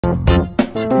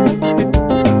Good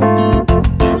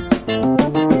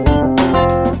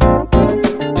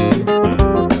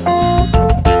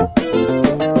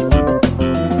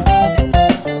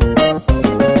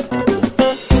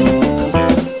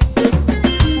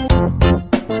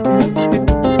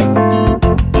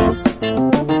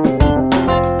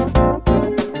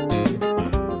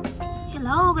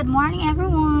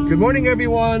morning,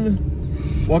 everyone.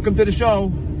 Welcome to the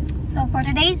show. So for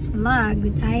today's vlog,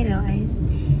 the title is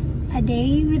A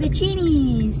Day with the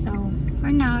Cheneys. So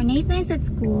for now, Nathan's at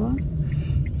school.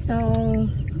 So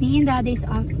me and Daddy's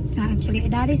off. Actually,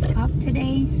 Daddy's off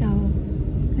today. So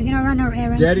we're gonna run our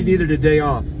errands. Daddy needed a day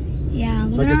off.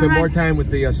 Yeah, so I can spend more time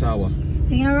with the Asawa.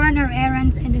 We're gonna run our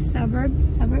errands in the suburbs.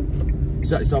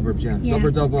 Suburbs, yeah.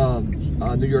 Suburbs of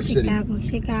New York City.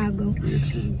 Chicago. New York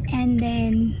City. And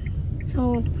then,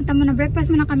 so punta muna,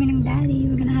 breakfast muna kami ng Daddy.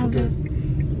 We're gonna have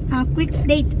a quick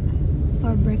date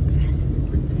for breakfast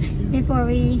before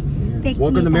we pick.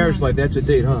 Welcome to marriage life. That's a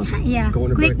date, huh? Yeah.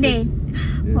 Quick date.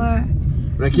 Yeah.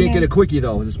 But I can't get a quickie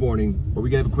though this morning. But we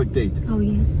can have a quick date. Oh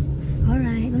yeah.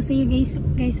 Alright. We'll see you guys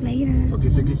later. Okay,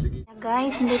 sige.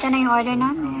 Guys, dito na yung order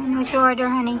namin. What's your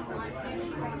order, honey?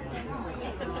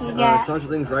 You got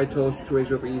sausage, dry toast, 2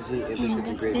 eggs over easy, and biscuits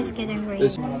and gravy. Biscuits and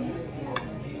gravy.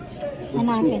 Yan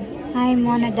akin. I'm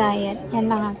on a diet.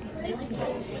 Yan lang akin.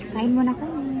 Kain muna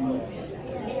kami.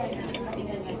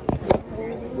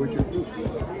 Where's your food?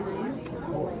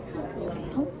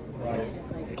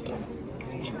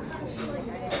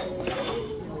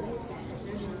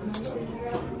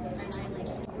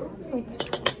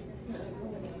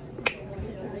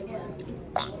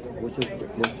 What's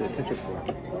the ketchup for?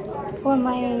 For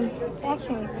my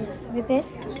actually with this.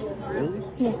 Really?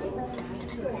 Yeah.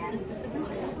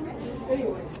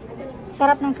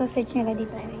 Sarap ng sausage nila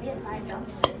dito, guys.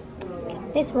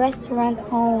 This restaurant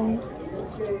owns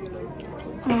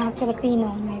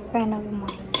Filipino, my friend of mine.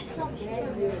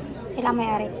 Sila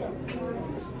may-ari.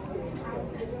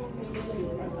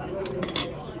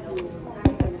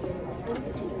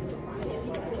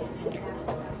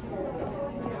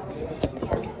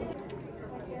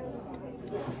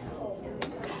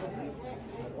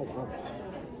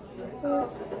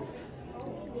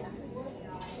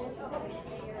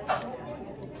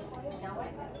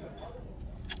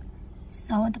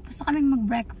 So, tapos na kaming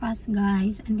mag-breakfast,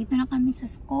 guys. Andito na kami sa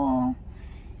school.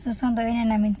 Susunduin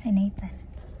na namin si Nathan.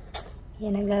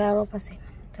 Yan, naglalaro pa sila.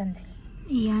 Sandali.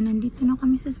 Yan, andito na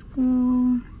kami sa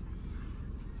school.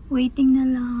 Waiting na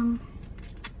lang.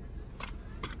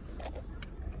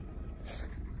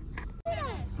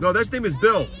 No, that name is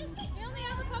Bill. We only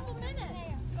have a couple minutes.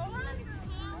 Go on.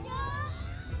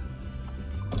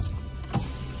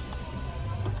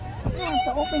 Yeah,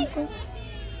 so open ko.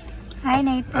 Hi,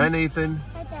 Nathan. Hi, Nathan.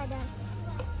 Hi, Dada.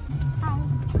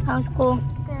 How's school?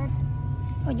 Good.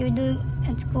 What do you do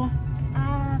at school?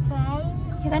 Play.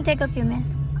 You can take a few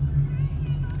minutes.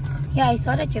 Yeah, I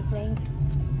saw that you're playing.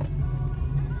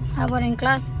 How about in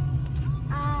class?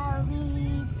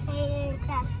 We played in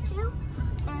class too.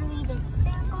 And we did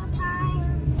circle time.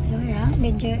 Oh yeah?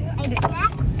 Did you?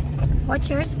 Snack. What's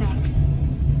your snacks?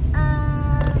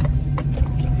 I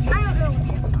don't know what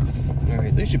they're called.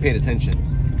 Alright, at least you paid attention.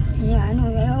 Yeah, I know.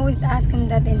 I always ask him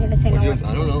that and they say no. I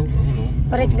don't know.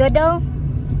 But it's good though?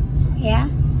 Yeah?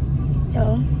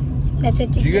 So, that's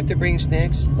it. Do you have to bring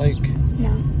snacks? Like,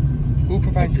 no. who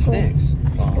provides the snacks?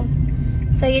 School.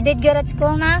 So you did good at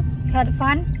school now? You had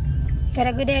fun? You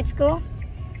had a good day at school?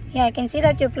 Yeah, I can see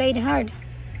that you played hard.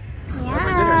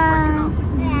 Yeah.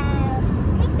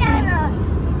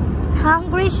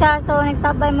 Hungry siya, so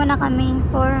nag-stop by muna kami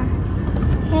for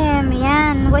him.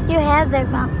 Yan. What do you have there,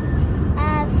 Mom?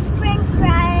 French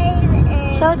fries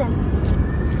and... Show them.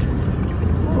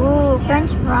 Ooh,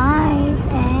 French fries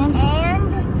and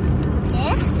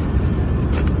this.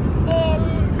 And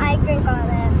I drink all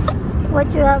this. what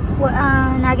you have?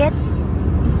 Nuggets?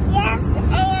 Yes,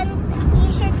 and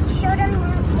you should show them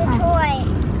the toy.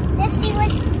 Let's see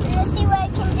what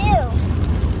it can do.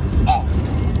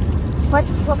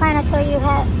 What kind of toy you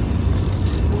have?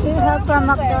 You have from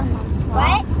McDonald's.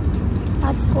 What?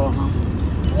 That's cool, huh?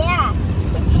 Yeah.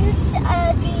 It shoots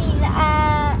these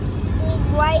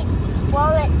white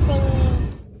wallet thingies.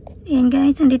 Yan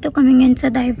guys, nandito kami ngayon sa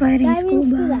dive riding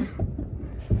scuba.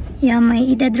 Yeah, may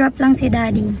ida-drop lang si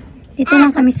Daddy. Dito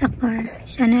lang kami sa car.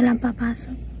 Siya na lang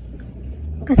papasok.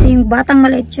 Kasi yung batang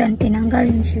maliit yan, tinanggal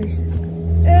yung shoes.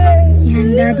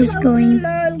 Yan, Daddy's going.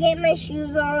 Mom, get my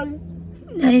shoes on.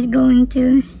 Daddy's going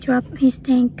to drop his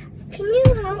tank. Can you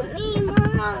help me,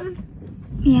 Mom?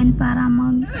 Yan, para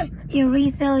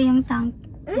i-refill yung tank.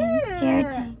 Air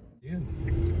tank. Yeah.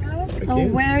 So,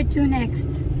 where to next?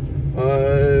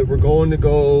 We're going to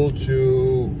go to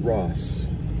Ross.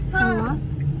 Ross?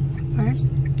 First?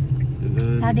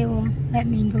 Daddy will let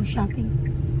me go shopping.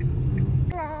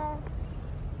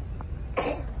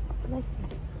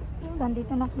 So,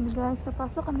 andito na kami guys. So,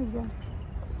 pasok kami dyan.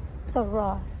 Sa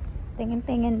Ross.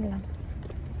 Tingin-tingin lang.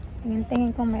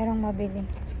 Tingin-tingin kung mayroong mabili.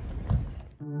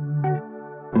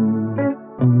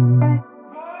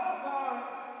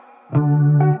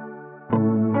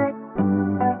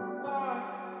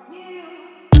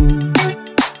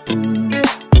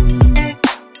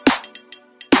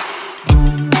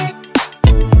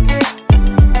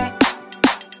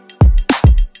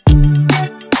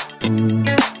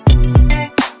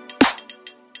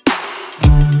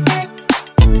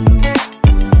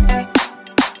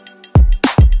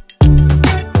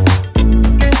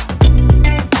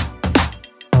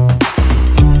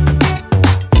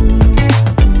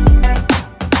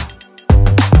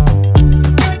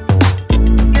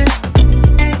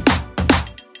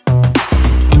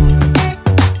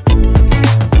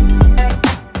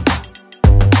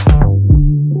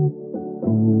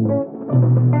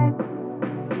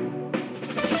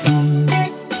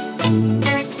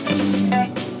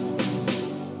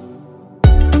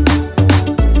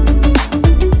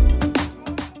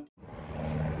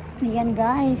 Ayan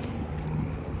guys.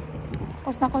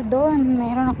 Tapos ako doon.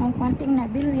 Mayroon akong konting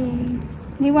nabili.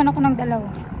 Niwan ako ng dalawa.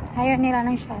 Ayaw nila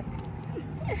ng shot.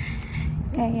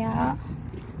 Kaya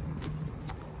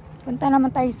punta naman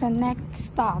tayo sa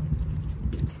next stop.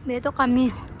 Dito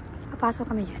kami. Papasok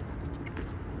kami dyan.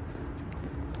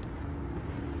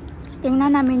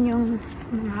 Tingnan namin yung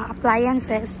mga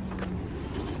appliances.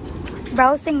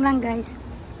 Browsing lang guys.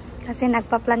 Kasi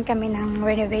nagpa-plan kami ng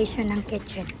renovation ng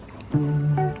kitchen.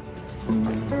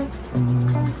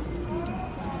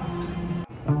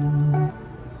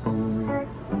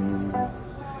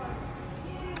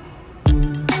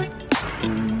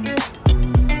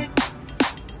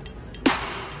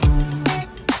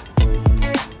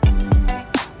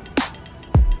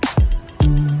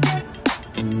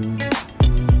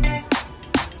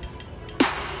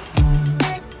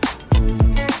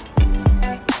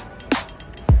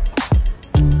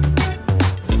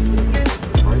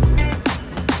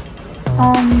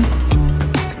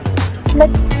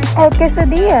 Like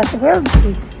quesadillas, grilled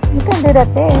cheese. You can do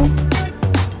that there.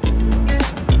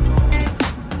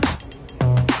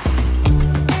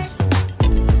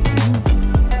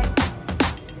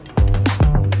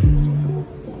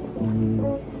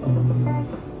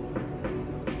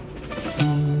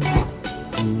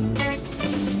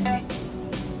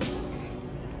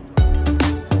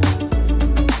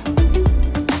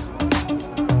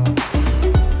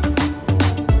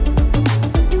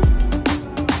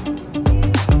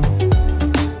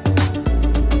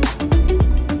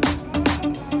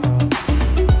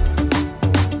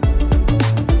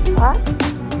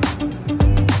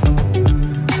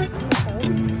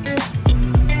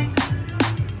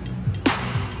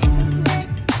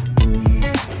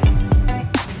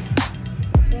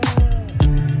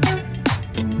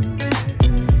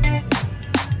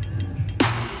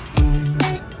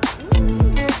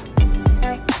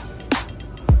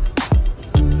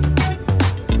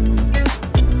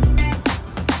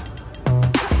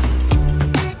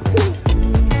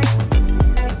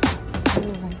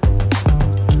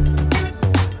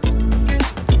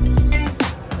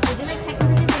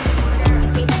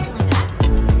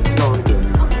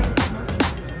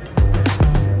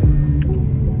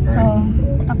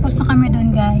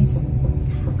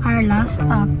 Our last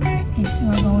stop is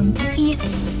we're going to eat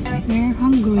because we're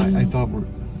hungry. I thought we're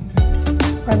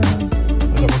Probably.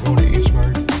 going to H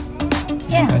MART.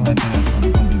 Yeah. And then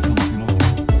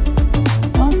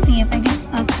We'll see if I get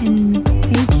stuck in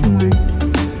H MART.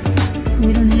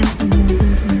 We don't have to go to the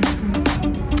store.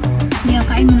 Yeah,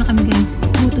 kain muna kami guys.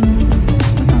 Gutom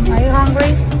na. Are you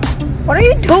hungry? What are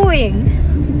you doing?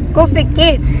 Go fake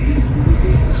it.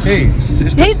 hey,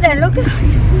 sister. Nathan, look at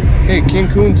Hey,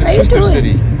 Cancun's a What are you sister doing?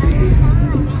 city.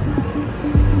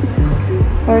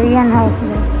 Korean house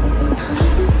guys.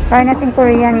 Try natin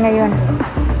Korean ngayon.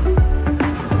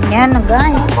 Yan na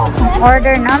guys. Ang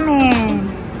order namin.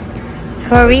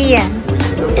 Korean.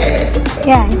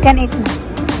 Yeah, you can eat na.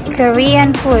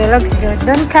 Korean food. It looks good.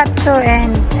 Donkatsu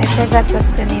and I forgot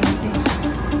what's the name of it.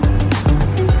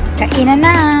 Kainan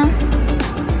na.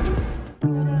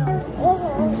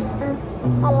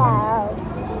 Hello.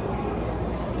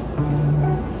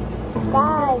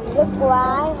 Guys, look what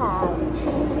I have.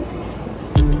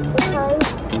 There's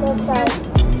some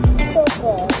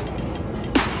kisses.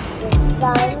 There's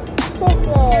some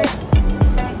kisses.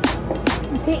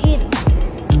 Okay, eat.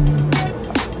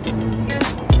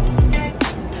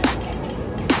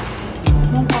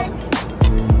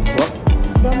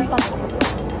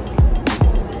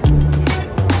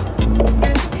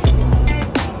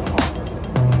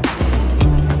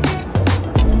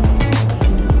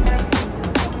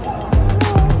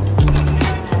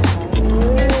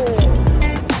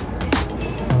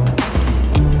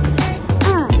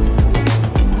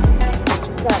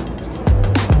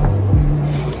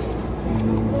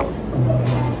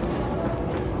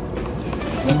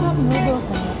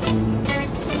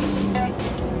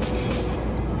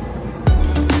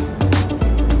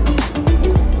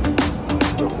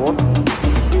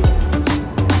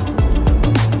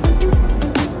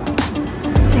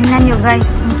 guys,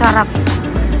 ang sarap.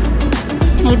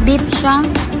 May beef siya,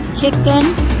 chicken,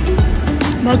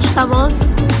 vegetables,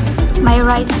 may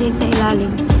rice din sa ilalim,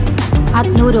 at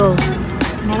noodles.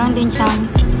 Meron din siyang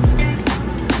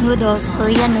noodles,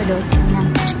 Korean noodles. Ayan.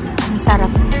 Ang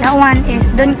sarap. That one is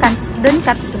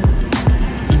dunkatsu.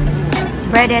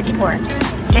 Breaded pork.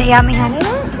 So, yummy, honey.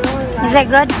 Is that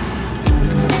good?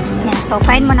 Yeah, so,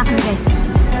 kain muna kami, guys.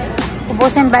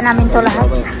 Ubusin ba namin to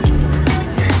lahat?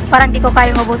 Parang di ko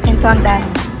kayang ubusin to ang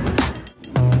dami.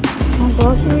 Ang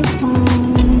groceries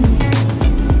time.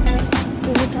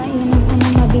 Pili tayo ng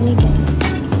anong mabili, guys.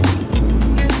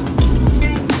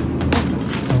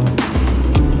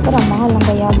 Parang mahal ang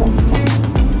bayaban.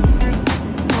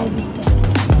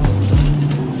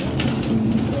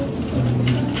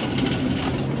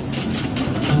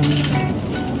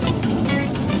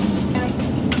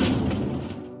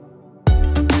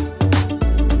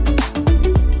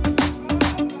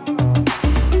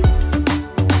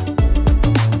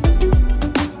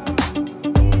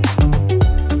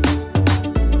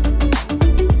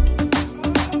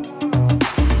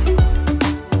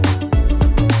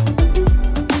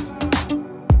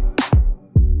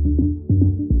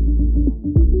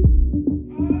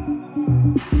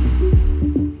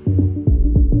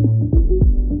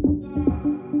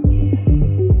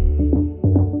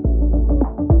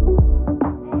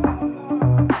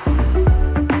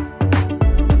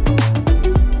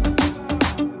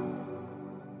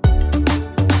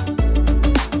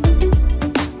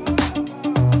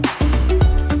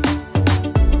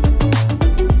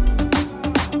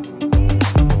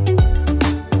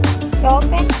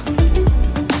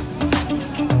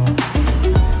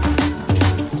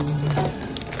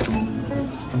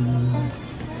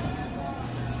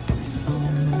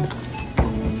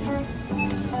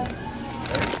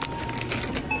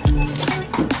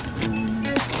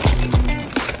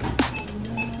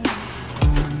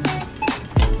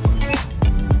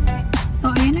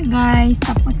 Guys,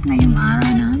 tapos na yung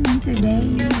araw namin today.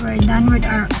 We're done with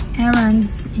our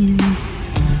errands and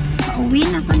pauwi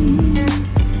na kami.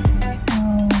 So,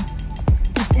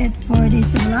 that's it for this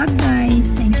vlog,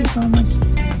 guys. Thank you so much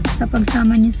sa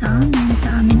pagsama niyo sa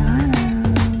aming araw.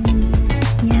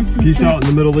 Yes, peace out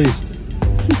in the Middle East.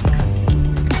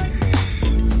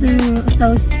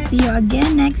 So see you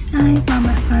again next time from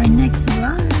our next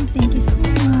vlog. Thank you so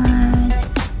much.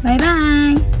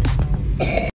 Bye-bye.